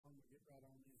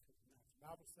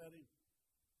study.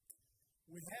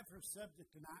 We have for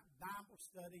subject tonight Bible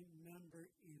study number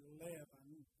 11,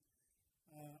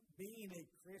 Being a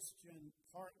Christian,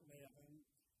 part 11,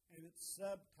 and it's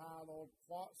subtitled,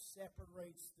 What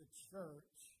Separates the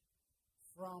Church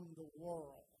from the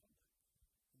World.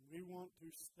 We want to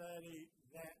study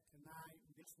that tonight.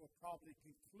 This will probably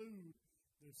conclude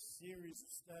the series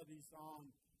of studies on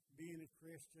being a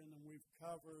Christian, and we've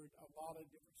covered a lot of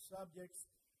different subjects.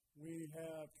 We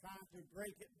have tried to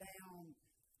break it down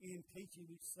in teaching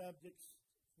these subjects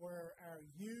for our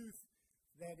youth,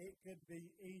 that it could be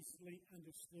easily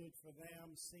understood for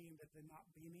them, seeing that they've not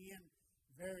been in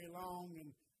very long.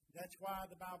 And that's why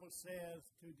the Bible says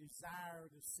to desire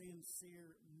the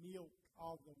sincere milk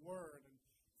of the Word. And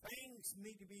things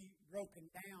need to be broken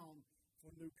down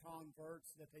for new converts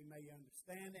that they may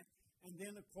understand it. And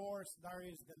then, of course, there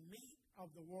is the meat of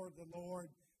the Word of the Lord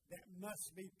that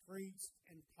must be preached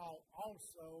and taught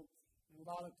also. And a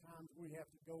lot of times we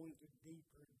have to go into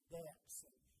deeper depths.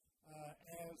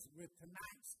 As with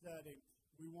tonight's study,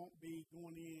 we won't be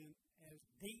going in as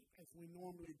deep as we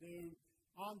normally do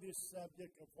on this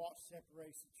subject of what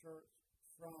separates the church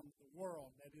from the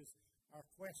world. That is our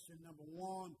question number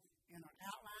one in our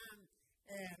outline.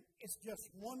 And it's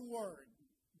just one word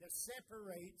that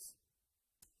separates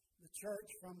the church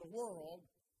from the world,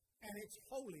 and it's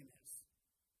holiness.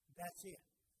 That's it.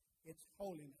 It's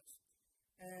holiness.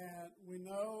 And we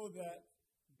know that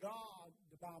God,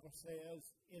 the Bible says,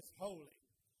 is holy.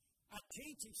 I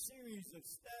teach a series of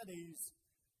studies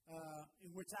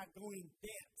in which I go in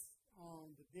depth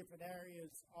on the different areas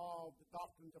of the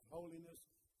doctrines of holiness,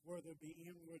 whether it be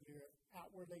inwardly or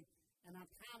outwardly. And I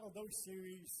title those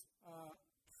series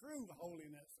True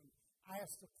Holiness. And I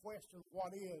ask the question, what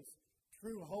is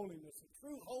true holiness? And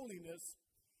true holiness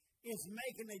is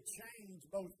making a change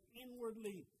both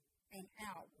inwardly and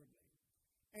outwardly.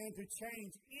 And to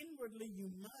change inwardly, you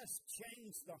must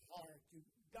change the heart. You've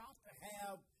got to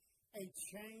have a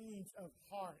change of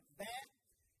heart. That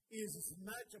is as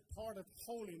much a part of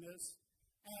holiness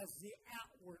as the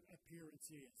outward appearance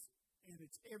is. And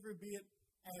it's every bit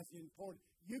as important.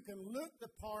 You can look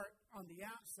the part on the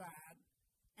outside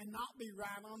and not be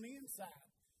right on the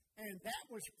inside. And that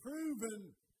was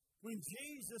proven when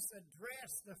Jesus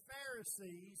addressed the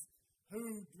Pharisees who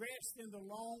dressed in the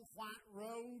long white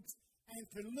robes. And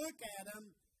to look at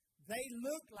them, they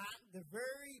looked like the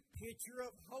very picture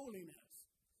of holiness.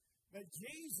 But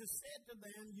Jesus said to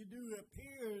them, you do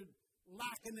appear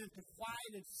likened unto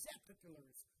whited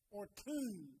sepulchres or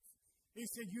tombs. He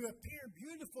said, you appear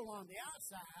beautiful on the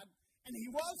outside. And he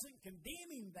wasn't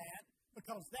condemning that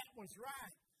because that was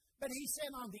right. But he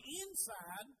said on the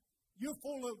inside, you're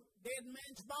full of dead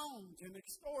man's bones and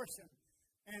extortion.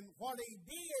 And what he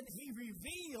did, he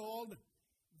revealed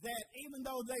that even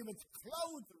though they was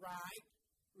clothed right,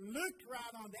 looked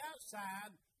right on the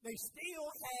outside, they still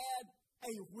had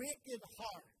a wicked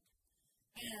heart.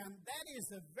 And that is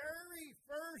the very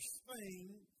first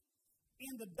thing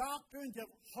in the doctrines of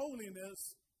holiness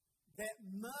that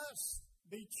must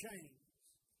be changed.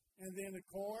 And then, of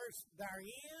course, there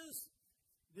is,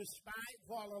 despite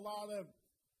what a lot of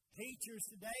teachers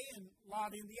today and a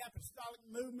lot in the apostolic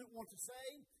movement want to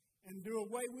say and do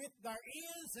away with, there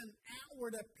is an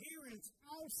outward appearance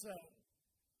also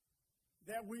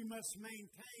that we must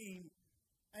maintain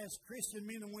as Christian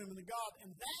men and women of God.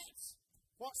 And that's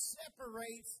what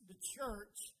separates the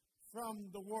church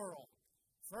from the world.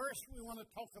 First, we want to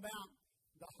talk about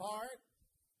the heart.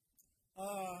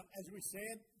 As we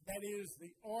said, that is the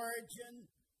origin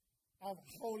of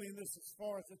holiness as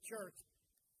far as the church.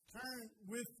 Turn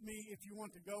with me, if you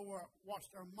want to go or watch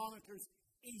our monitors,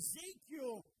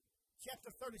 Ezekiel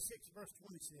chapter 36, verse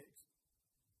 26.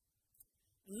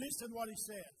 And listen what he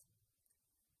says.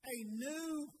 A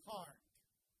new heart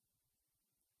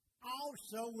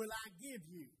also will I give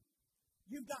you.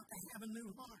 You've got to have a new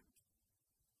heart.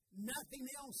 Nothing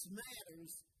else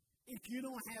matters if you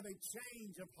don't have a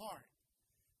change of heart.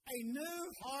 A new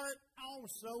heart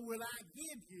also will I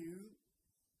give you,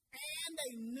 and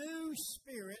a new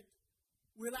spirit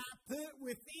will I put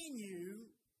within you,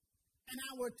 and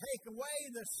I will take away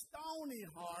the stony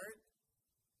heart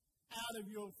out of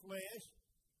your flesh,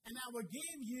 and I will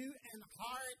give you an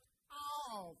heart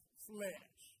of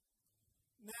flesh.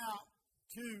 Now,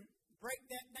 to break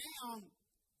that down,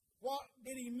 what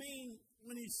did he mean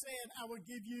when he said, I will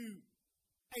give you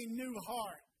a new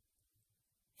heart?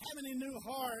 Having a new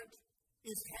heart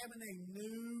is having a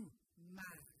new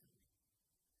mind.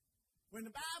 When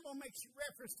the Bible makes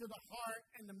reference to the heart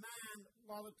and the mind, a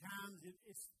lot of times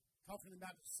it's talking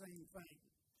about the same thing.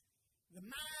 The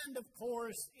mind, of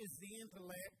course, is the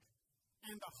intellect,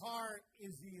 and the heart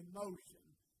is the emotion.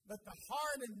 but the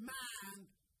heart and mind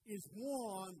is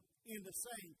one in the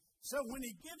same. So when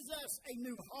he gives us a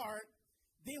new heart,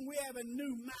 then we have a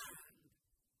new mind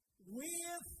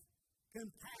with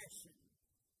compassion.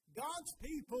 God's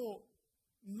people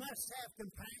must have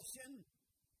compassion,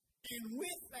 and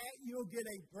with that, you'll get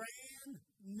a brand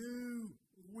new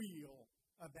will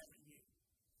about you.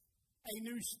 A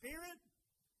new spirit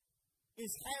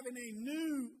is having a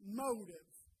new motive,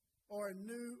 or a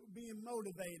new being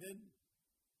motivated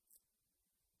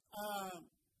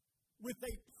with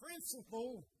a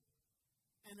principle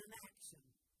and an action.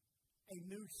 A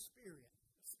new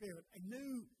spirit, a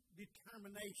new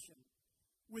determination,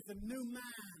 with a new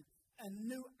mind, a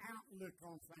new outlook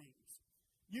on things.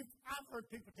 I've heard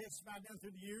people testify down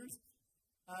through the years,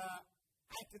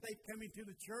 after they come into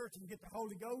the church and get the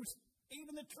Holy Ghost,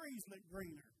 even the trees look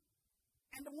greener,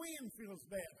 and the wind feels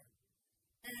better,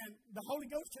 and the Holy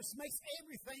Ghost just makes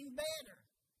everything better.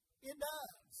 It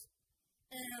does.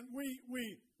 And we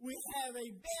have a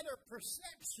better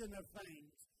perception of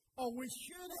things, or we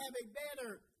should have a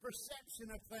better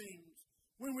perception of things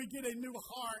when we get a new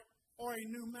heart or a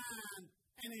new mind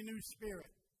and a new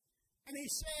spirit. And he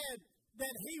said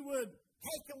that he would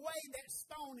take away that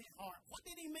stony heart. What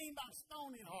did he mean by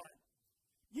stony heart?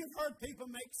 You've heard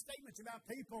people make statements about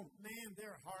people, man,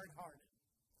 they're hard-hearted.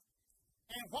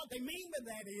 And what they mean by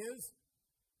that is,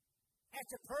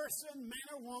 that's a person, man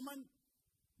or woman,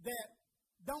 that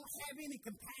don't have any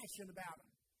compassion about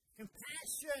them.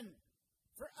 Compassion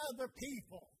for other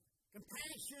people.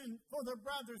 Compassion for their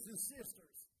brothers and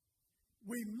sisters.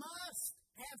 We must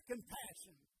have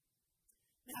compassion.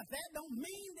 Now, that don't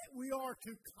mean that we are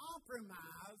to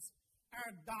compromise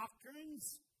our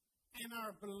doctrines and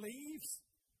our beliefs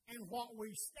and what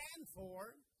we stand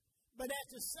for, but at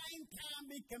the same time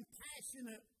be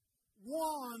compassionate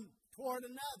one toward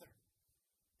another.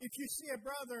 If you see a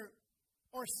brother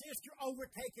or sister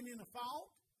overtaken in a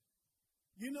fault,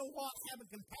 you know what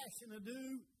having compassion to do,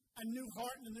 a new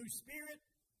heart and a new spirit?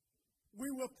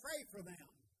 We will pray for them.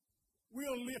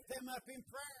 We'll lift them up in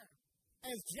prayer.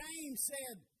 As James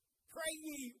said, pray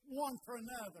ye one for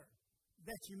another,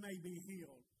 that you may be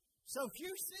healed. So if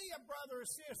you see a brother or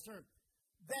sister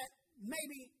that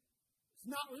maybe is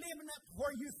not living up to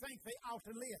where you think they ought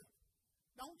to live,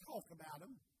 don't talk about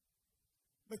them.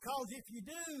 Because if you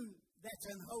do, that's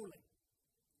unholy.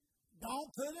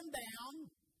 Don't put them down.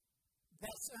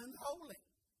 That's unholy.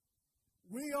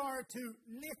 We are to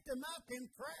lift them up in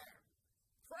prayer.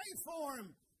 Pray for them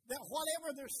that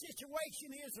whatever their situation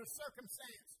is or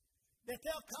circumstance, that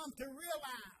they'll come to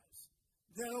realize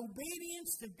that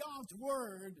obedience to God's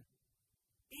Word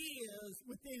is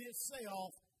within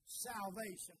itself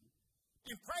salvation.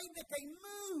 And pray that they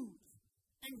move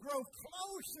and grow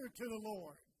closer to the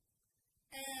Lord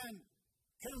and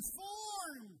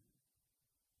conform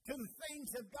to the things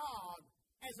of God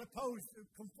as opposed to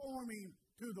conforming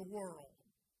to the world.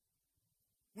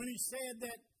 When he said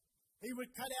that he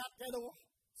would cut out that old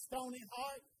stony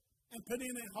heart and put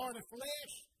in a heart of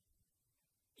flesh,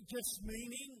 just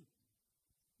meaning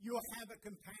you'll have a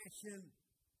compassion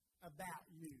about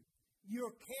you.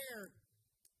 You'll care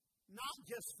not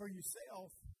just for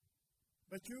yourself,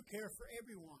 but you'll care for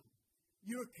everyone.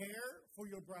 You'll care for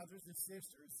your brothers and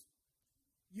sisters.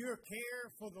 You'll care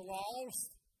for the lost,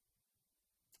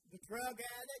 the drug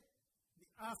addict, the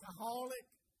alcoholic.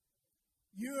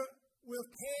 You will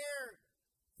care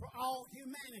for all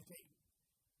humanity.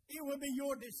 It will be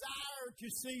your desire to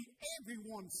see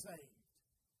everyone saved.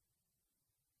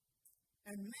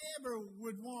 And never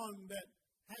would one that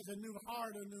has a new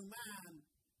heart or new mind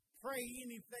pray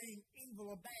anything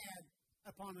evil or bad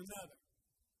upon another.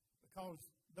 Because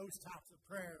those types of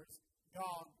prayers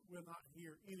God will not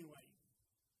hear anyway.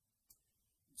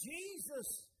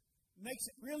 Jesus makes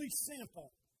it really simple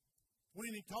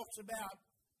when he talks about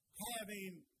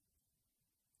having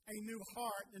a new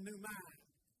heart and a new mind.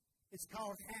 It's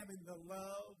called having the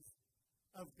love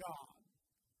of God.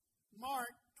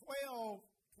 Mark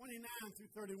 12:29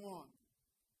 through 31.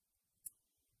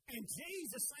 And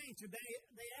Jesus answered,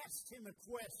 they asked him a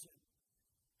question,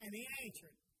 and he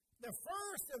answered, the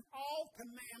first of all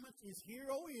commandments is, Hear,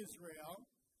 O Israel,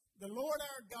 the Lord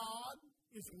our God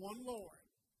is one Lord.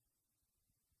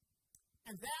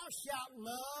 And thou shalt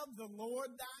love the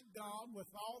Lord thy God with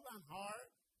all thine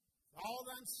heart, with all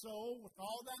thine soul, with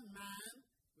all thy mind,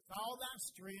 with all thy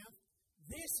strength.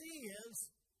 This is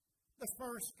the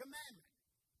first commandment.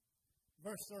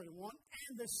 Verse 31.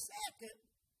 And the second,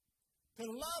 to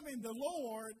loving the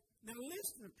Lord. Now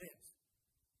listen to this.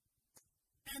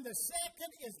 And the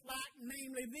second is like,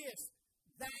 namely this.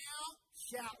 Thou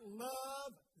shalt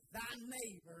love thy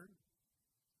neighbor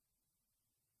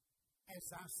as as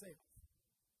thyself.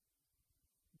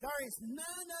 There is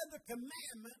none other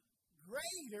commandment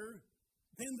greater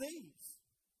than these.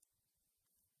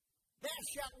 Thou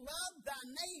shalt love thy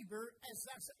neighbor as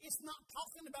thyself. It's not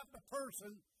talking about the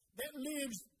person that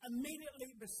lives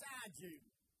immediately beside you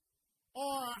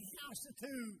or a house or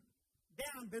two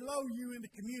down below you in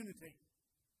the community.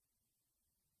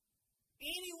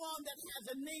 Anyone that has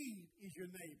a need is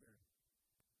your neighbor.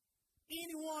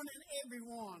 Anyone and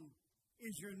everyone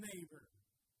is your neighbor.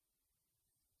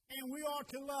 And we are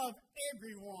to love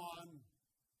everyone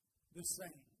the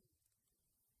same.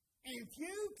 And if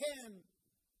you can,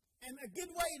 and a good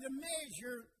way to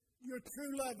measure your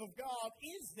true love of God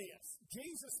is this.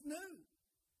 Jesus knew.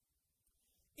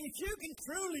 If you can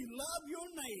truly love your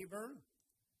neighbor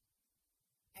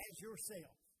as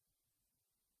yourself.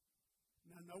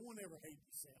 Now, no one ever hates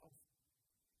yourself.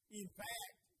 In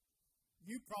fact,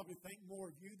 you probably think more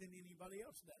of you than anybody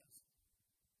else does.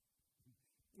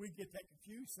 We get that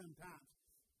confused sometimes.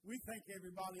 We think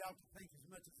everybody ought to think as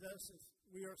much as us as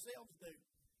we ourselves do.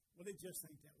 Well, it just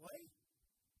ain't that way.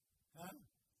 Huh?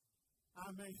 I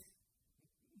mean,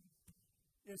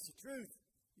 it's the truth.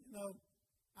 You know,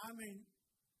 I mean,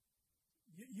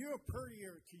 you're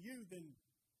prettier to you than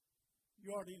you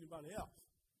are to anybody else.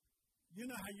 You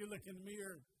know how you look in the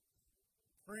mirror,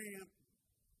 trim,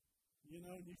 you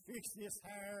know, and you fix this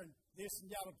hair and this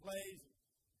and out of place.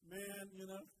 Man, you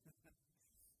know.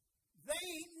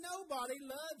 Nobody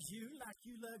loves you like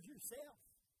you love yourself.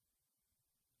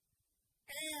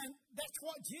 And that's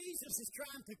what Jesus is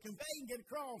trying to convey and get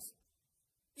across.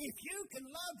 If you can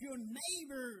love your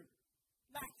neighbor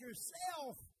like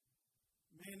yourself,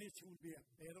 man, it's going to be a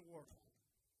better world.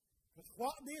 Because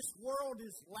what this world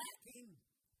is lacking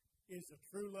is the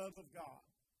true love of God.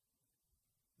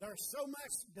 There's so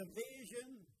much division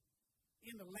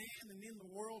in the land and in the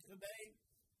world today.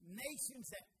 Nations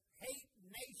that hate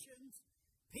nations.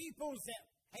 Peoples that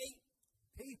hate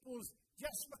peoples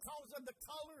just because of the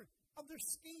color of their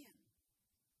skin.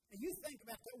 And you think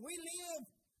about that. We live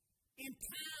in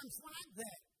times like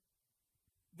that.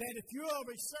 That if you're of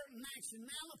a certain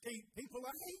nationality, people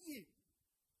will hate you.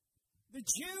 The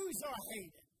Jews are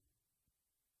hated.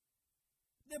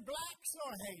 The blacks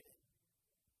are hated.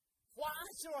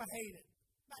 Whites are hated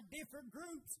by different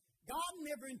groups. God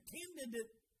never intended it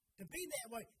to be that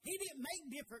way. He didn't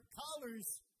make different colors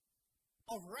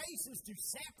of races to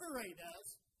separate us,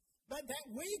 but that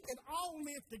we could all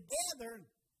live together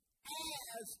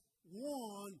as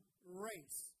one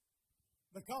race.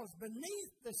 Because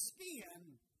beneath the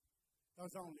skin,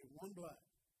 there's only one blood.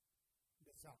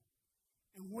 That's all.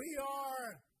 And we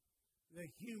are the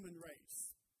human race.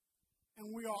 And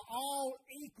we are all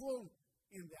equal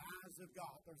in the eyes of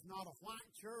God. There's not a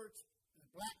white church, a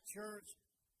black church,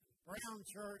 a brown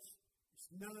church.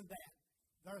 It's none of that.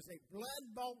 There's a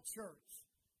blood-bought church.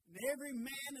 And every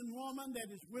man and woman that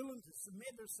is willing to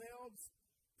submit themselves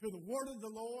to the word of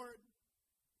the Lord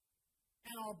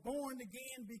and are born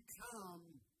again become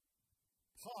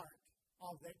part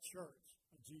of that church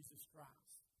of Jesus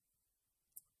Christ.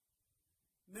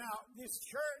 Now, this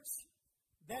church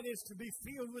that is to be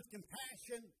filled with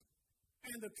compassion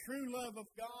and the true love of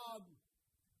God,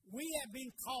 we have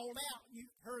been called out.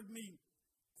 You've heard me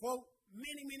quote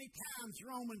many, many times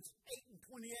Romans 8 and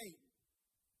 28.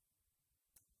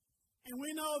 And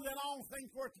we know that all things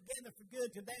work together for good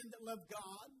to them that love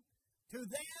God, to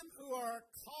them who are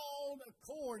called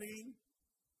according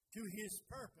to His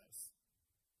purpose.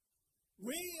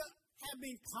 We have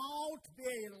been called to be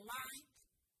a light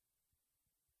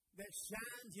that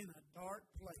shines in a dark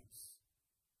place.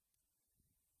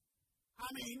 I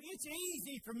mean, it's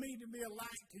easy for me to be a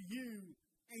light to you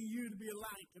and you to be a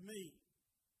light to me.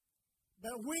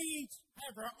 But we each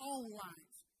have our own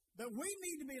lights. But we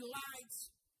need to be lights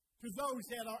to those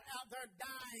that are out there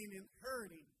dying and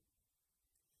hurting,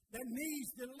 that needs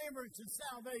deliverance and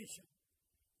salvation,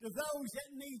 to those that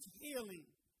need healing,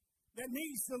 that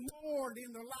needs the Lord in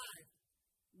their life.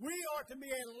 We are to be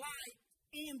a light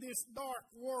in this dark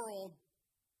world,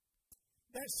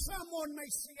 that someone may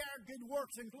see our good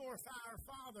works and glorify our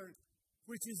Father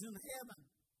which is in heaven,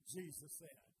 Jesus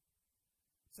said.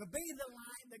 So be the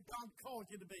light that God called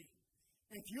you to be.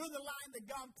 If you're the light that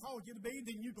God called you to be,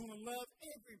 then you're going to love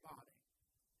everybody,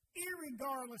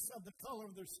 irregardless of the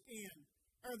color of their skin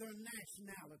or their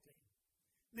nationality.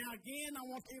 Now, again, I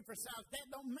want to emphasize that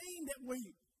don't mean that we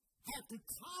have to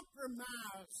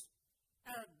compromise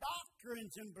our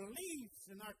doctrines and beliefs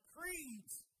and our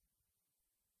creeds.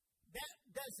 That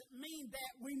doesn't mean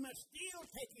that we must still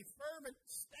take a fervent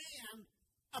stand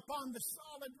upon the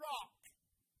solid rock.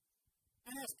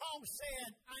 And as Paul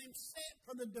said, I am set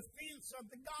for the defense of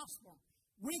the gospel.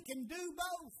 We can do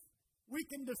both. We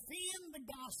can defend the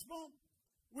gospel.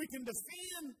 We can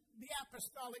defend the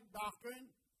apostolic doctrine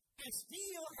and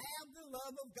still have the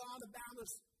love of God about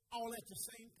us all at the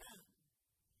same time.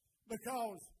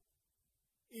 Because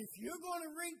if you're going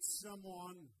to reach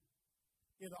someone,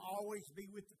 it'll always be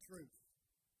with the truth.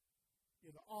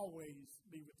 It'll always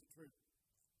be with the truth.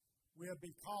 We'll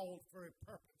be called for a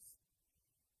purpose.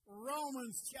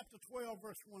 Romans chapter 12,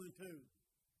 verse 1 and 2.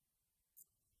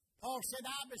 Paul said,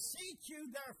 I beseech you,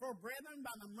 therefore, brethren,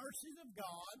 by the mercies of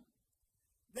God,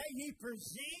 that ye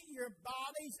present your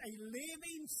bodies a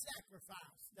living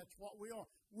sacrifice. That's what we are.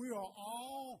 We are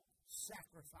all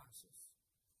sacrifices.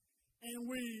 And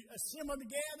we assemble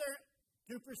together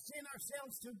to present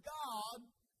ourselves to God,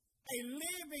 a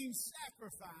living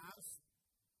sacrifice.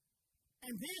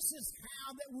 And this is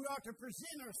how that we are to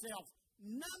present ourselves.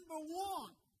 Number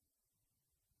one,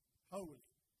 holy.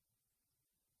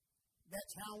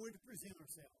 That's how we're to present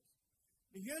ourselves.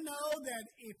 Do you know that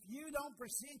if you don't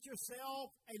present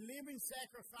yourself a living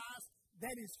sacrifice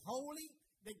that is holy,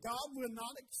 that God will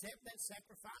not accept that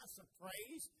sacrifice of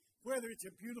praise? Whether it's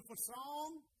a beautiful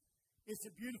song, it's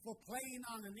a beautiful playing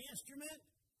on an instrument,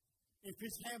 if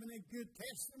it's having a good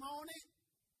testimony,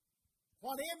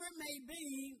 whatever it may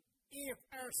be, if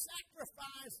our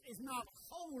sacrifice is not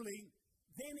holy,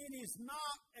 then it is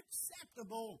not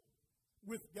acceptable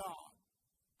with God.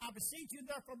 I beseech you,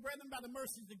 therefore, brethren, by the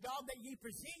mercies of God, that ye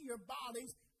present your bodies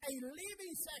a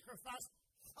living sacrifice,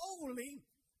 holy,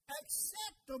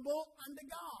 acceptable unto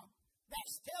God.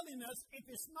 That's telling us if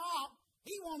it's not,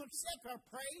 He won't accept our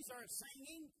praise, our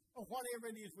singing, or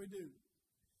whatever it is we do.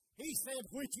 He said,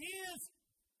 which is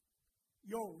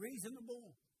your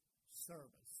reasonable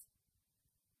service.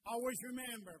 Always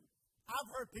remember, I've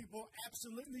heard people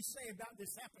absolutely say about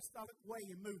this apostolic way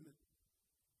and movement,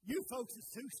 you folks is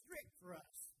too strict for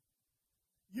us.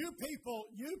 You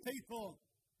people,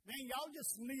 man, y'all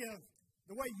just live,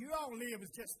 the way you all live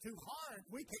is just too hard.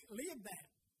 We can't live that.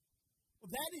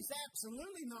 Well, that is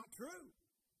absolutely not true.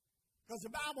 Because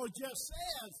the Bible just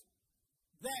says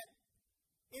that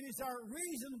it is our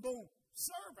reasonable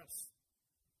service.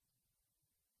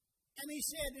 And he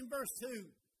said in verse 2,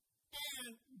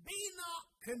 and be not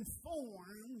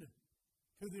conformed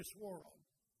to this world.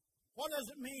 What does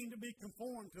it mean to be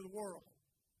conformed to the world?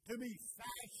 To be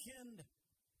fashioned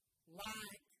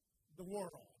like the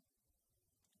world.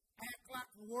 Act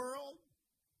like the world.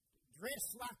 Dress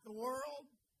like the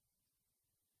world.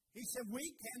 He said we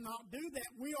cannot do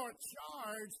that. We are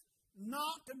charged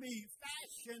not to be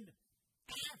fashioned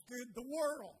after the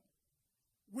world.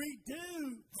 We do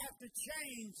have to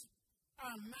change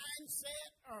our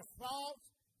mindset, our thoughts,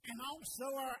 and also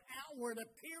our outward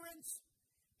appearance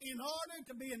in order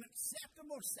to be an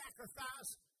acceptable sacrifice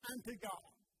unto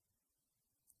God.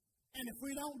 And if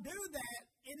we don't do that,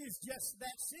 it is just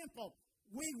that simple.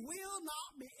 We will not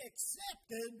be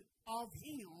accepted of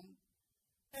Him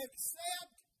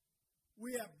except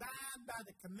we abide by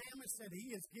the commandments that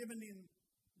He has given in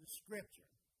the Scripture.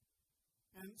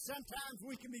 And sometimes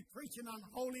we can be preaching on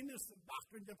holiness, the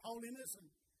doctrines of holiness,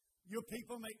 and your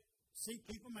people see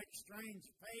people make strange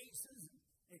faces and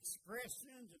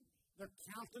expressions, and their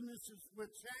countenances will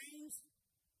change.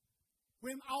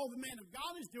 When all the man of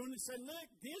God is doing is saying, look,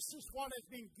 this is what has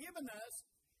been given us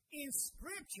in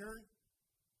Scripture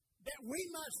that we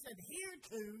must adhere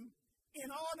to in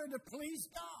order to please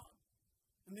God.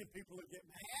 And then people will get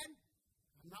mad.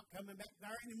 I'm not coming back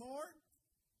there anymore.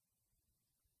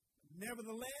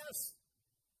 Nevertheless,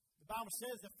 the Bible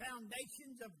says the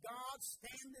foundations of God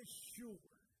stand sure.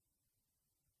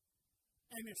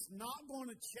 And it's not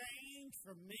going to change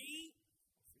for me,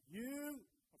 for you,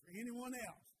 or for anyone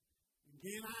else.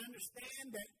 Again, I understand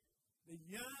that the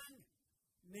young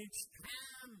needs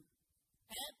time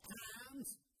at times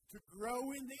to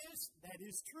grow in this. That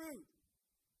is true.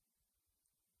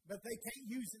 But they can't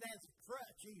use it as a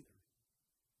crutch either.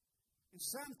 And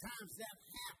sometimes that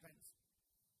happens.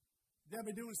 They'll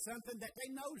be doing something that they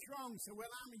know is wrong. So, well,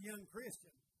 I'm a young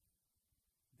Christian.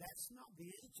 That's not the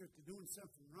answer to doing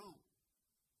something wrong.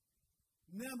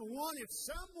 Number one, if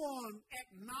someone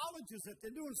acknowledges that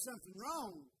they're doing something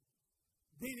wrong,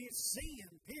 then it's sin,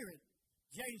 period.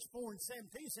 James 4 and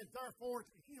 17 says, therefore,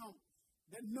 to him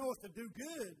that knoweth to do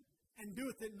good and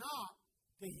doeth it not,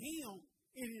 to him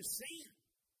it is sin.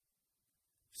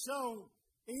 So,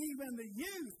 even the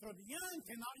youth or the young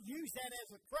cannot use that as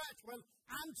a crutch. Well,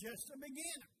 I'm just a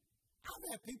beginner. I've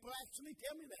had people actually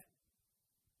tell me that.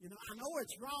 You know, I know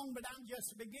it's wrong, but I'm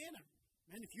just a beginner.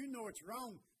 Man, if you know it's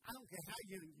wrong, I don't care how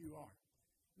young you are.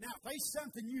 Now, if there's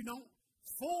something you don't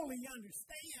fully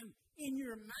understand in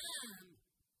your mind,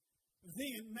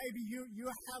 then maybe you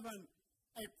haven't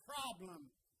a problem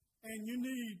and you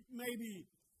need maybe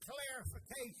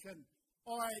clarification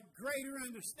or a greater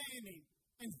understanding,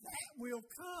 and that will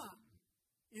come.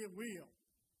 It will.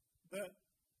 But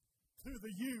to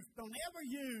the youth, don't ever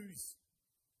use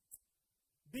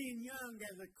being young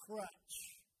as a crutch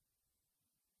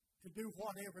to do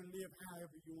whatever and live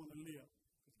however you want to live,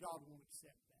 because God won't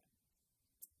accept that.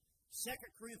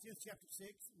 2 Corinthians chapter 6,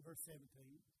 verse 17.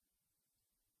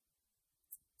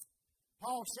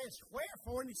 Paul says,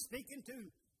 wherefore, and he's speaking to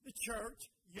the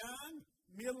church, young,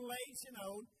 middle-aged, and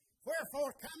old, wherefore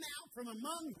come out from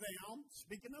among them,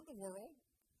 speaking of the world,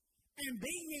 and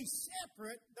be ye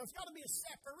separate. There's got to be a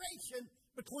separation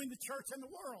between the church and the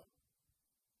world.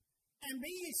 And be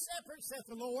ye separate, saith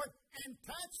the Lord, and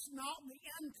touch not the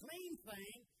unclean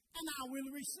thing, and I will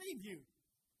receive you.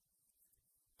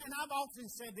 And I've often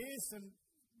said this, and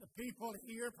the people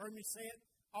here have heard me say it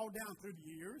all down through the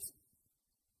years.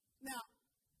 Now,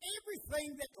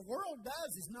 everything that the world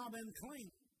does is not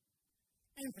unclean.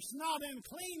 And if it's not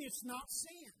unclean, it's not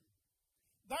sin.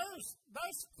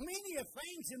 There's plenty of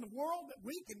things in the world that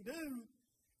we can do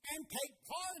and take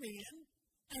part in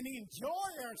and enjoy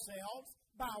ourselves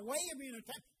by way of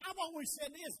entertainment. I've always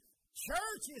said this,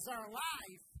 church is our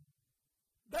life,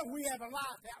 but we have a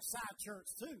life outside church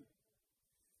too.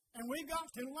 And we've got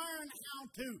to learn how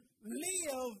to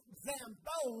live them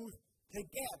both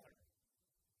together.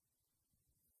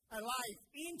 A life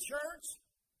in church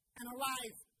and a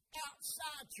life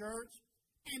outside church,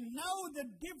 and know the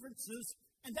differences.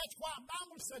 And that's why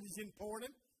Bible study is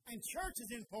important and church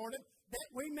is important, that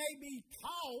we may be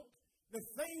taught the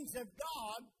things of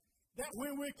God, that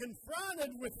when we're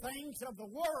confronted with things of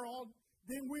the world,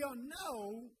 then we'll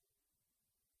know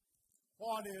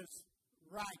what is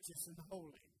righteous and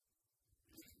holy.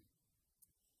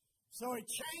 So a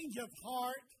change of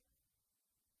heart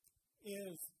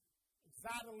is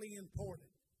vitally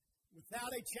important.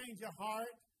 Without a change of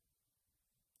heart,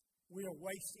 we are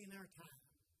wasting our time.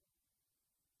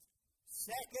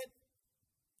 Second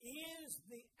is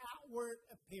the outward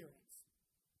appearance.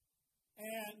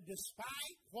 And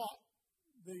despite what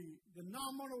the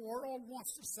nominal world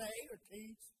wants to say or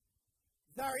teach,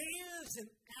 there is an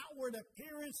outward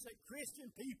appearance that Christian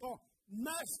people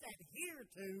must adhere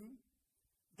to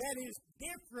that is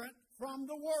different from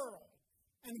the world.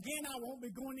 And again, I won't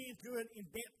be going into it in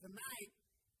depth tonight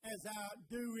as I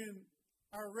do in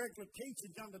our regular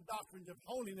teachings on the doctrines of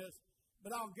holiness,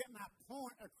 but I'll get my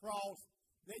point across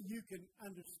that you can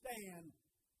understand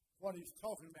what he's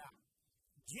talking about.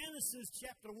 Genesis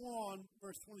chapter 1,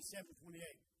 verse 27-28.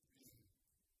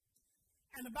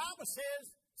 And the Bible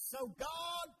says, so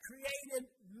God created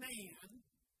man.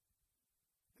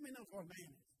 How many know what man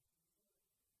is?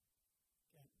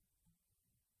 Okay.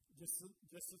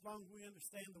 Just as long as we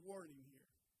understand the wording here.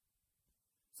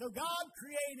 So God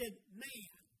created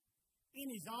man in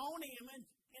his own image,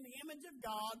 in the image of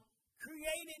God,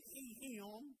 created he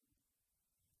him,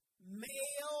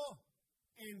 male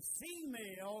and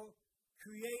female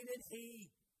created he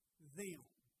them.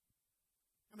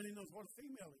 How many knows what a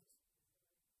female is?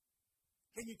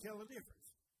 Can you tell the difference?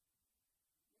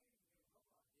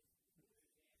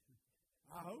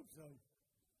 I hope so.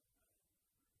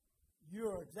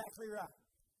 You're exactly right.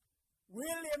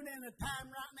 We're living in a time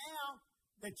right now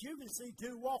that you can see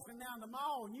two walking down the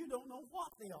mall and you don't know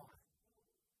what they are.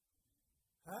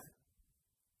 Huh?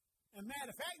 As a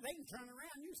matter of fact, they can turn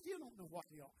around and you still don't know what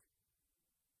they are.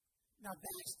 Now,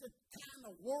 that's the kind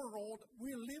of world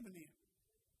we're living in.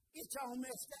 It's all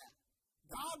messed up.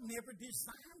 God never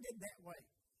designed it that way.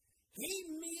 He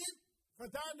meant for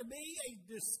there to be a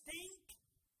distinct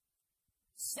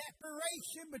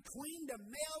separation between the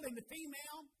male and the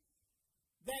female,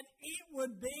 that it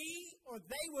would be, or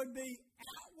they would be,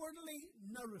 outwardly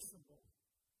noticeable.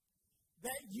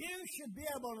 That you should be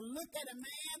able to look at a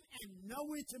man and know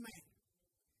it's a man.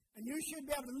 And you should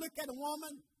be able to look at a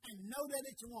woman and know that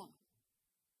it's a woman.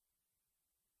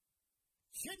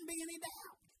 Shouldn't be any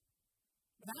doubt.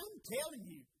 But I'm telling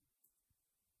you,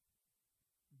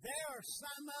 there are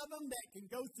some of them that can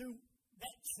go through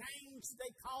that change, they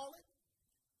call it,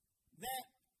 that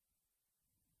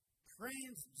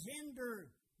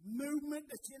transgender movement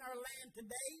that's in our land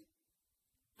today.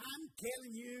 I'm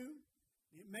telling you,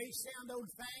 it may sound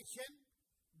old-fashioned,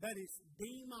 but it's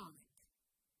demonic.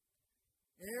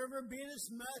 Every bit as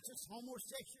much as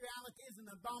homosexuality is an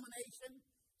abomination,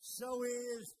 so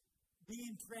is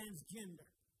being transgender.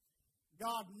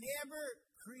 God never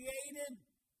created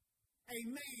a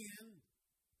man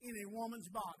in a woman's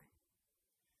body.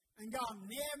 And God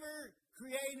never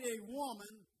created a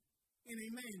woman in a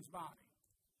man's body.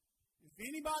 If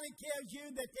anybody tells you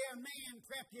that they're a man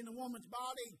trapped in a woman's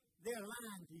body, they're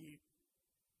lying to you.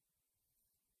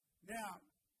 Now,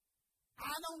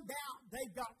 I don't doubt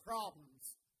they've got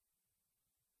problems,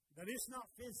 but it's not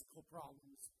physical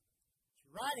problems. It's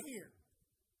right here.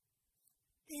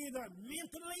 Either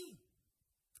mentally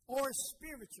or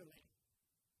spiritually.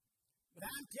 But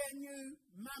I'm telling you,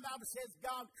 my Bible says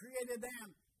God created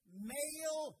them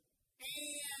male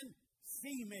and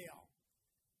female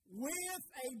with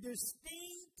a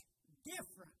distinct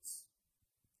difference.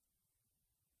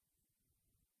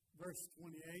 Verse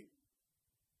 28.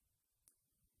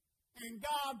 And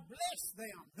God blessed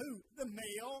them. Who? The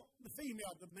male, the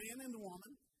female, the man and the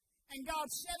woman. And God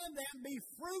said unto them, be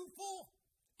fruitful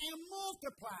and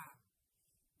multiply.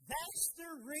 That's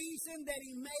the reason that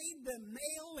He made the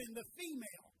male and the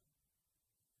female.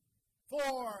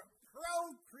 For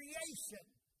procreation.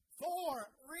 For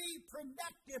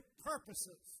reproductive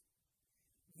purposes.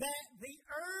 That the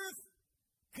earth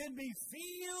could be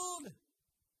filled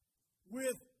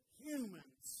with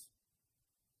humans.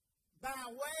 By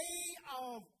way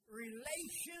of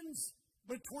relations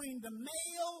between the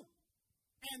male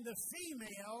and the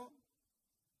female,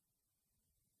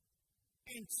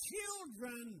 and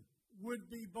children would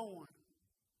be born.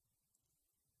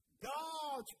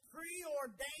 God's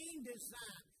preordained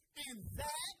design, and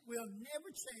that will never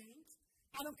change.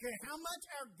 I don't care how much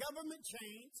our government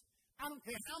changes. I don't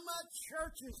care how much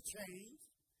churches change.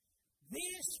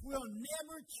 This will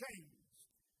never change.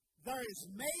 There is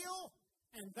male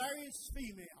and there is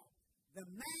female. The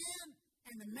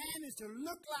man is to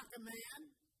look like a man,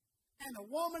 and the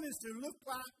woman is to look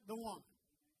like the woman.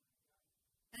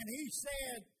 And He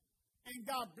said, and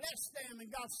God blessed them,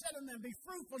 and God said unto them, be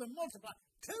fruitful and multiply.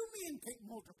 Two men can't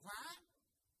multiply.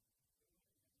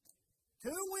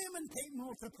 Two women can't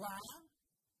multiply.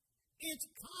 It's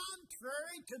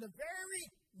contrary to the very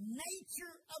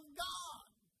nature of God.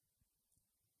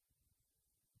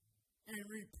 And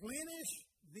replenish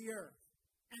the earth.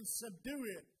 And subdue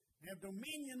it, and have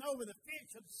dominion over the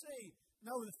fish of the sea, and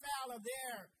over the fowl of the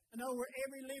air, and over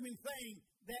every living thing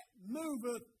that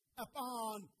moveth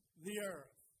upon the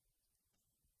earth.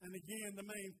 And again, the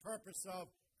main purpose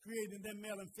of creating them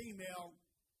male and female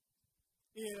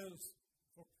is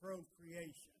for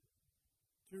procreation,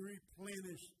 to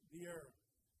replenish the earth,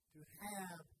 to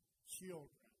have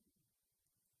children.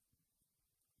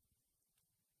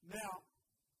 Now,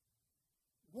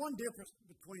 one difference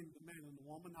between the man and the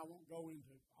woman, I won't go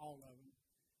into all of them.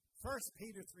 1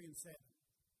 Peter 3 and 7.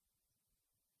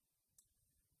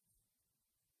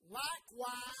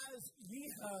 Likewise, ye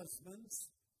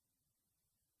husbands,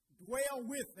 dwell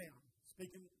with them.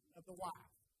 Speaking of the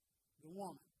wife, the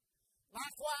woman.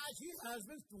 Likewise, ye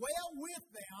husbands, dwell with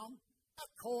them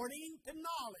according to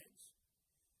knowledge,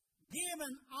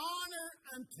 giving honor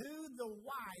unto the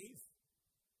wife.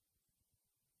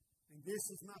 And this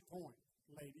is my point,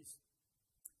 ladies.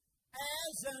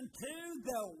 As unto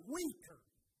the weaker.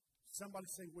 Somebody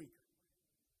say weaker.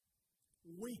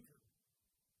 Weaker.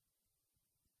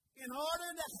 In order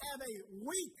to have a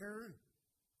weaker,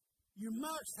 you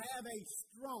must have a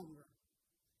stronger.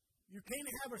 You can't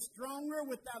have a stronger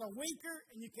without a weaker,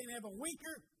 and you can't have a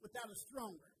weaker without a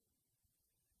stronger.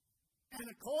 And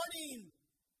according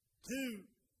to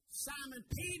Simon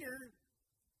Peter,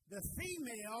 the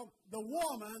female, the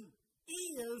woman,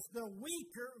 is the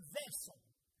weaker vessel.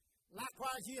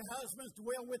 Likewise, ye husbands,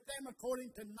 dwell with them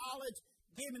according to knowledge,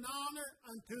 giving honor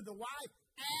unto the wife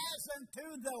as unto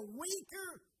the weaker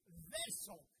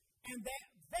vessel. And that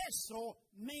vessel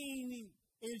meaning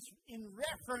is in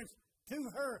reference to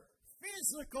her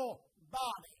physical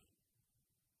body.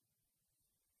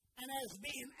 And as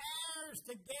being heirs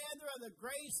together of the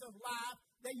grace of life,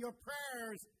 that your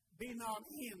prayers be not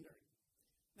hindered.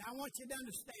 Now I want you to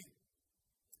understand.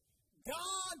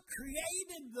 God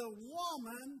created the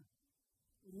woman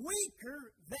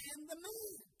weaker than the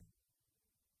man.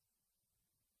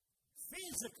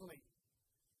 Physically.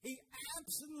 He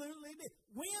absolutely did.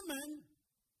 Women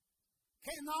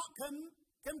cannot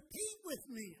compete with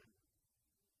men.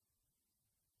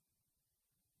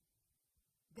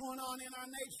 Going on in our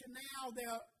nation now,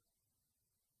 they're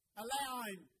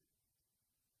allowing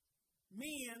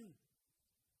men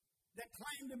that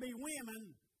claim to be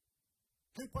women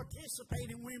to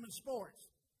participate in women's sports.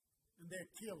 And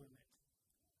they're killing it.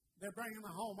 They're bringing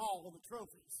home all of the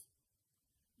trophies.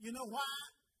 You know why?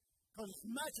 Because as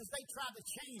much as they try to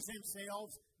change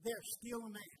themselves, they're still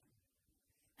a man.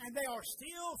 And they are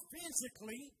still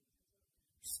physically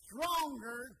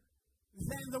stronger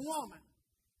than the woman.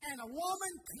 And a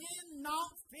woman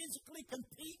cannot physically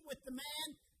compete with the man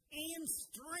in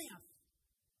strength.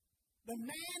 The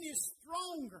man is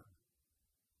stronger.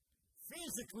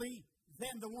 physically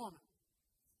than the woman.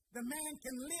 The man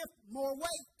can lift more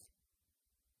weight.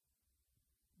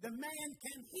 The man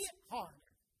can hit harder.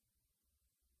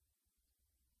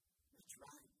 That's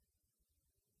right.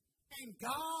 And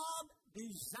God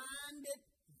designed it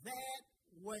that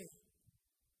way.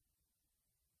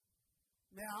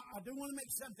 Now, I do want to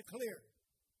make something clear.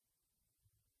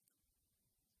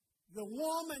 The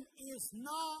woman is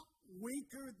not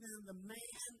weaker than the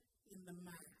man in the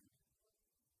mind.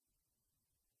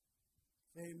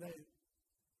 Amen.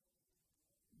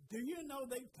 Do you know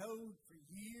they've told for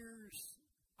years,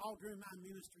 all during my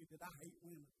ministry, that I hate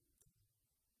women?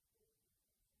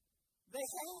 They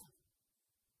have.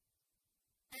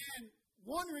 And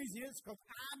one reason is because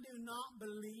I do not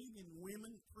believe in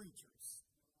women preachers.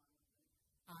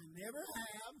 I never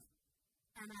have,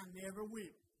 and I never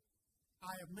will.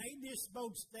 I have made this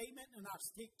bold statement, and I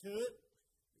stick to it.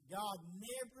 God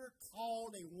never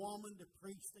called a woman to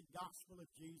preach the gospel of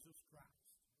Jesus Christ.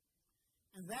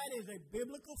 And that is a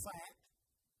biblical fact,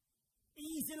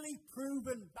 easily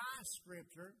proven by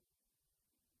Scripture.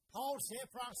 Paul said,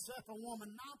 "For I suffer a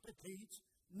woman not to teach,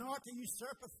 nor to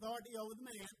usurp authority over the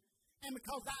man." And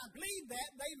because I believe that,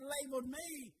 they've labeled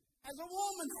me as a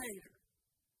woman hater.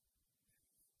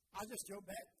 I just go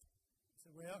back and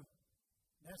say, well,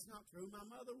 that's not true. My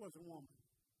mother was a woman.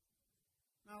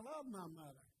 And I love my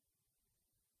mother.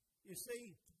 You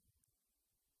see,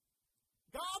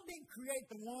 God didn't create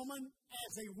the woman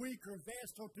as a weaker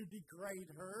vessel to degrade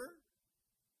her.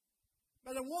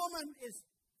 But a woman is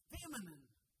feminine.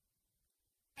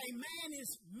 A man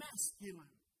is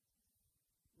masculine.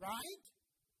 Right?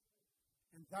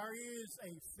 And there is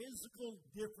a physical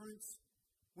difference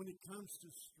when it comes to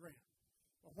strength.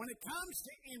 But when it comes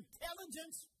to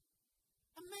intelligence,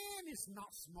 a man is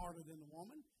not smarter than the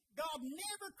woman. God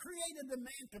never created the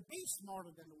man to be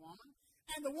smarter than the woman.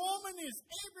 And the woman is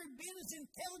every bit as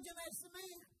intelligent as the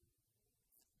man.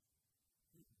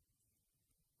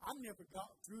 I never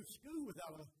got through school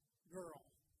without a girl.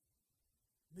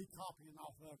 Me copying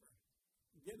off of her.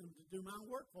 And getting them to do my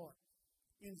work for her.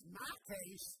 In my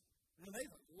case, now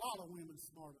there's a lot of women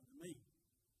smarter than me.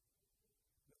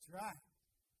 That's right.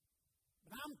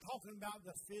 But I'm talking about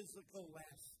the physical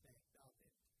aspect of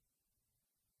it.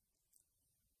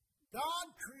 God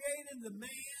created the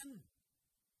man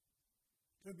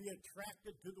to be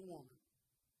attracted to the woman.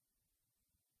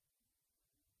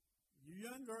 You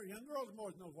young girls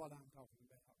more know what I'm talking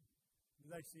about.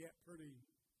 They see that pretty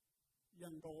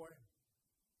young boy.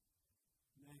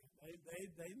 Man,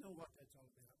 they know what that's all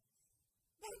about.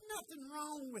 There's nothing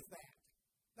wrong with that.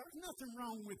 There's nothing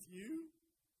wrong with you.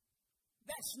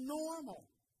 That's normal.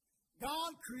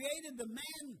 God created the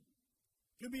man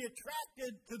to be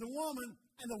attracted to the woman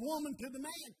and the woman to the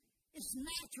man. It's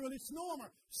natural. It's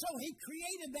normal. So He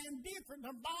created them different.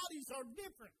 Their bodies are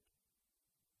different.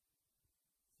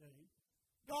 See?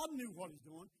 God knew what He's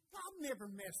doing. God never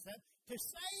messed up. To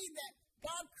say that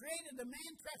God created the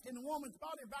man trapped in the woman's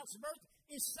body, vice versa,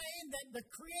 is saying that the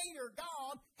Creator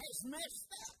God has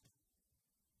messed up.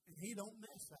 And He don't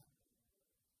mess up.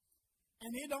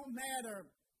 And it don't matter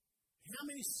how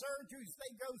many surgeries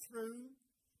they go through,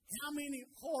 how many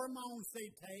hormones they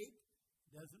take,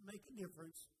 doesn't make a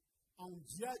difference. On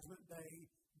Judgment Day,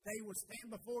 they will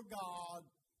stand before God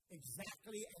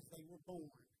exactly as they were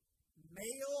born,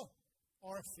 male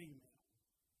or female.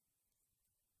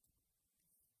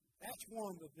 That's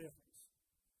one of the difference.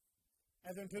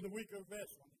 And then to the weaker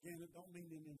vessel, again, it don't mean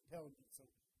in intelligence, so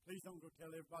please don't go tell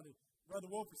everybody, Brother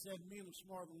Wolford said men are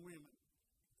smarter than women.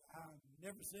 I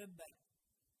never said that.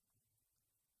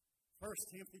 1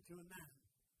 Timothy 2:9.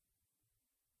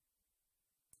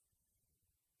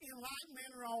 In like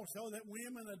manner also that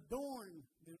women adorn.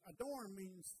 Adorn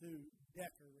means to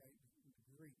decorate in the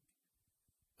Greek.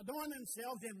 Adorn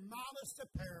themselves in modest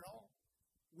apparel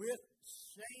with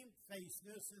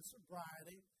shamefacedness and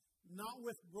sobriety, not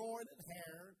with broided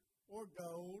hair or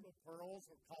gold or pearls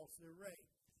or costly array.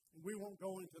 And we won't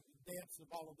go into the depths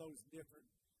of all of those different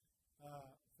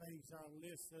things are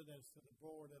listed as to the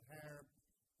broided hair,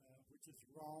 which is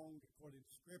wrong according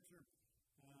to Scripture,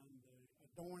 and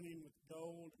adorning with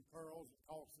gold and pearls and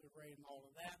costly array and all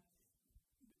of that.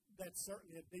 That's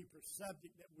certainly a deeper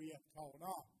subject that we have taught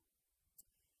on.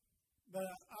 But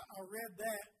I read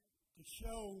that to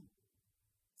show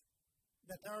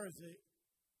that there is a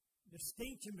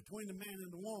distinction between the man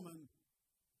and the woman,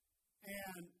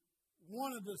 and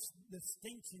one of the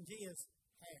distinctions is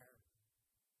hair.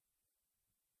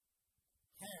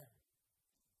 Hair.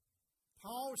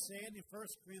 Paul said in 1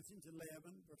 Corinthians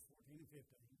 11, verse 14 and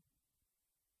 15,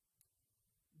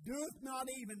 doth not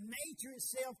even nature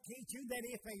itself teach you that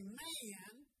if a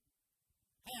man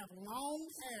have long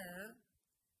hair,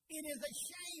 it is a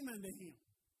shame unto him.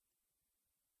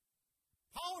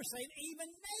 Paul is saying even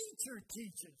nature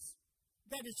teaches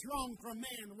that it's wrong for a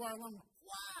man to wear long hair.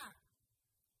 Why?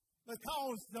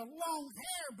 Because the long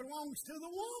hair belongs to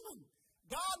the woman.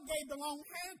 God gave the long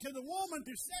hair to the woman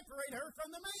to separate her from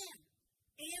the man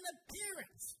in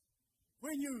appearance.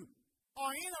 When you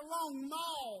are in a long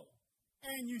mall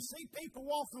and you see people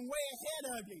walking way ahead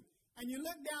of you, and you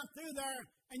look down through there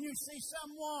and you see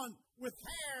someone with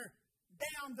hair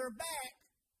down their back,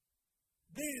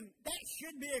 then that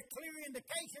should be a clear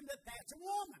indication that that's a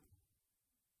woman.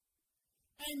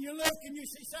 And you look and you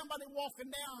see somebody walking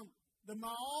down the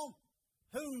mall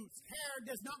whose hair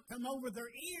does not come over their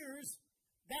ears,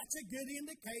 that's a good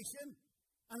indication,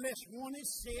 unless one is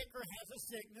sick or has a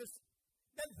sickness,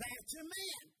 that that's a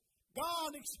man.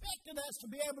 God expected us to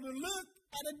be able to look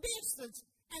at a distance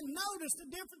and notice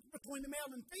the difference between the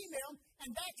male and female,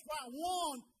 and that's why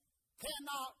one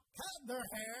cannot cut their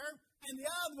hair and the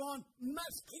other one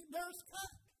must keep theirs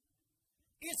cut.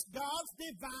 It's God's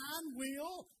divine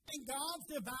will and God's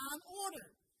divine order.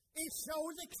 It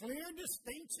shows a clear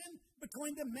distinction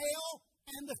between the male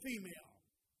and the female.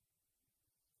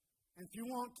 And if you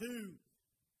want to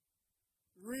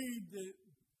read the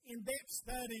in-depth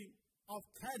study of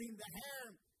cutting the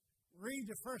hair, read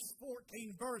the first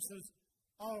 14 verses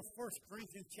of 1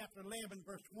 Corinthians chapter 11,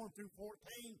 verse 1 through 14,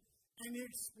 and it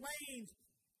explains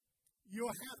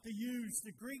you'll have to use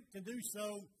the Greek to do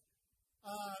so,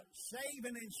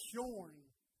 shaven and shorn,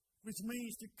 which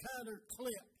means to cut or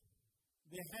clip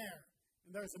the hair.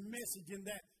 And there's a message in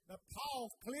that. But Paul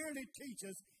clearly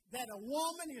teaches that a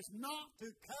woman is not to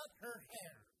cut her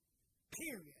hair,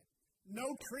 period. No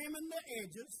trimming the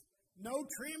edges, no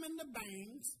trimming the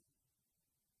bangs,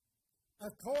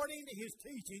 according to his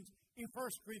teachings in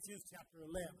 1 Corinthians chapter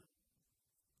 11.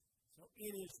 So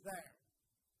it is there.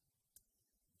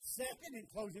 Second, in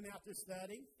closing out this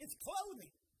study, it's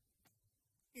clothing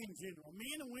in general.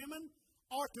 Men and women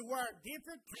are to wear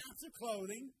different kinds of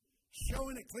clothing,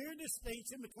 showing a clear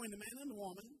distinction between the man and the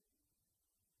woman.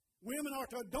 Women are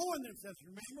to adorn themselves.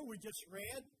 Remember, we just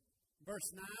read verse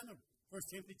 9 of 1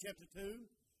 Timothy chapter 2.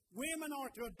 Women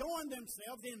are to adorn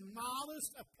themselves in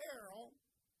modest apparel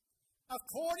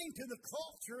according to the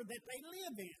culture that they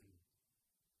live in.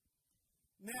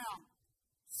 Now,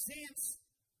 since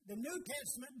the New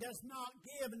Testament does not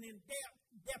give an in-depth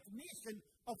definition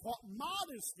of what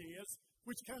modest is,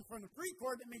 which comes from the Greek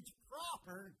word that means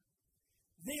proper,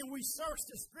 then we search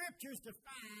the Scriptures to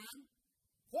find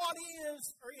what is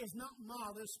or is not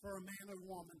modest for a man or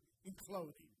woman in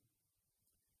clothing.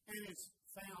 And it's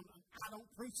found, I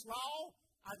don't preach law,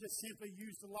 I just simply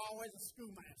use the law as a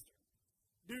schoolmaster.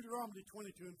 Deuteronomy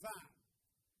 22 and 5.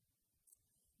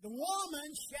 The woman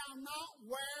shall not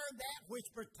wear that which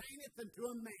pertaineth unto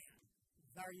a man.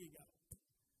 There you go.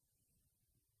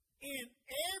 In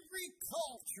every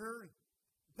culture,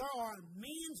 there are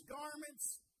men's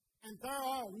garments and there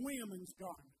are women's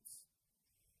garments.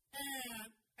 And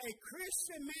a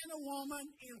Christian man or woman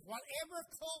in whatever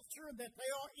culture that they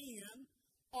are in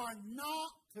are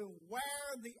not to wear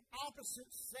the opposite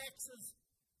sex's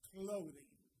clothing.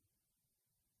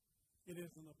 It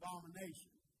is an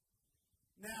abomination.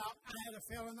 Now, I had a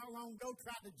fellow not long ago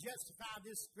try to justify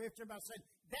this scripture by saying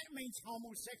that means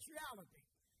homosexuality.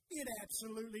 It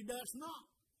absolutely does not.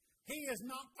 He is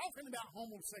not talking about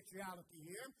homosexuality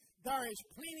here. There is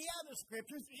plenty of other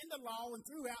scriptures in the law and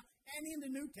throughout and in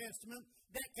the New Testament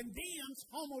that condemns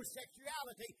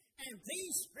homosexuality, and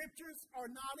these scriptures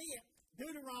are not it.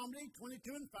 Deuteronomy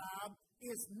 22 and 5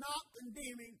 is not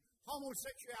condemning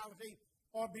homosexuality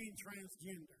or being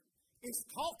transgender. It's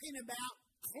talking about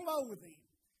clothing,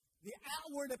 the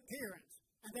outward appearance,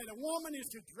 and that a woman is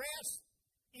to dress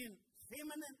in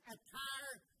feminine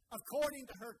attire according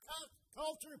to her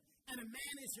culture, and a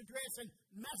man is to dress in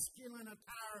masculine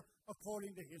attire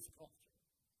according to his culture.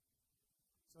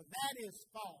 So that is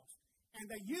false. And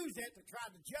they use that to try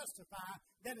to justify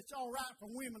that it's all right for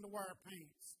women to wear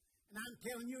pants. And I'm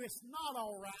telling you, it's not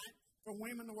all right for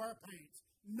women to wear pants.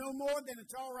 No more than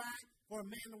it's all right for a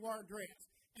man to wear a dress.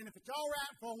 And if it's all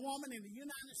right for a woman in the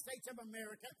United States of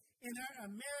America, in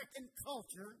our American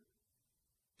culture,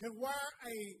 to wear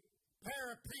a pair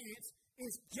of pants,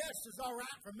 it's just as all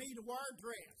right for me to wear a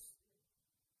dress.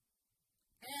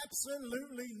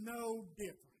 Absolutely no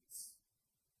difference.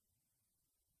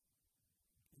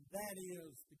 And that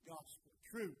is the gospel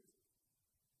truth.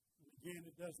 And again,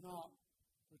 it does not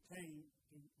pertain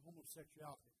to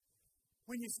homosexuality.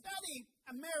 When you study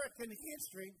American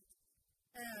history,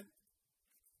 and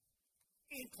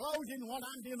in closing, what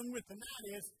I'm dealing with tonight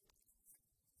is,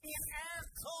 in our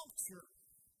culture,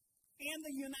 in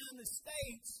the United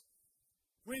States,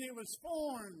 when it was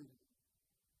formed,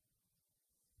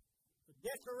 the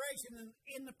Declaration of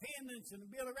Independence and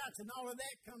the Bill of Rights and all of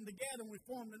that come together and we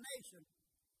formed a nation.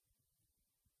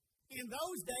 In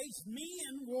those days,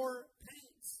 men wore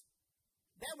pants.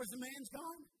 That was a man's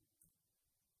garment.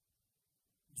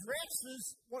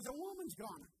 Dresses was a woman's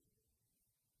garment.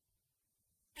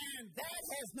 And that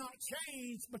has not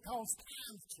changed because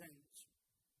times change.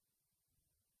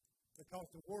 Because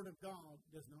the Word of God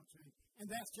does not change. And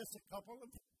that's just a couple of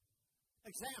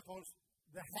examples.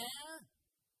 The hair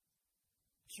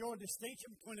show a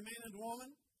distinction between the man and the woman.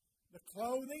 The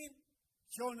clothing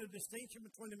showing a distinction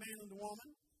between the man and the woman.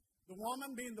 The woman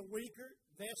being the weaker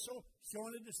vessel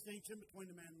showing a distinction between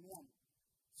the man and the woman.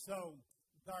 So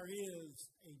there is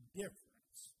a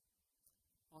difference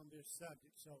on this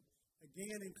subject. So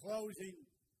again, in closing,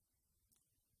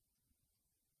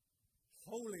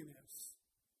 holiness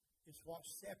is what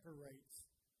separates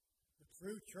the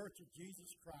true church of Jesus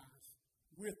Christ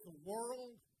with the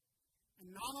world, and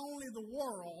not only the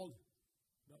world,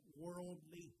 but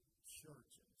worldly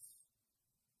churches.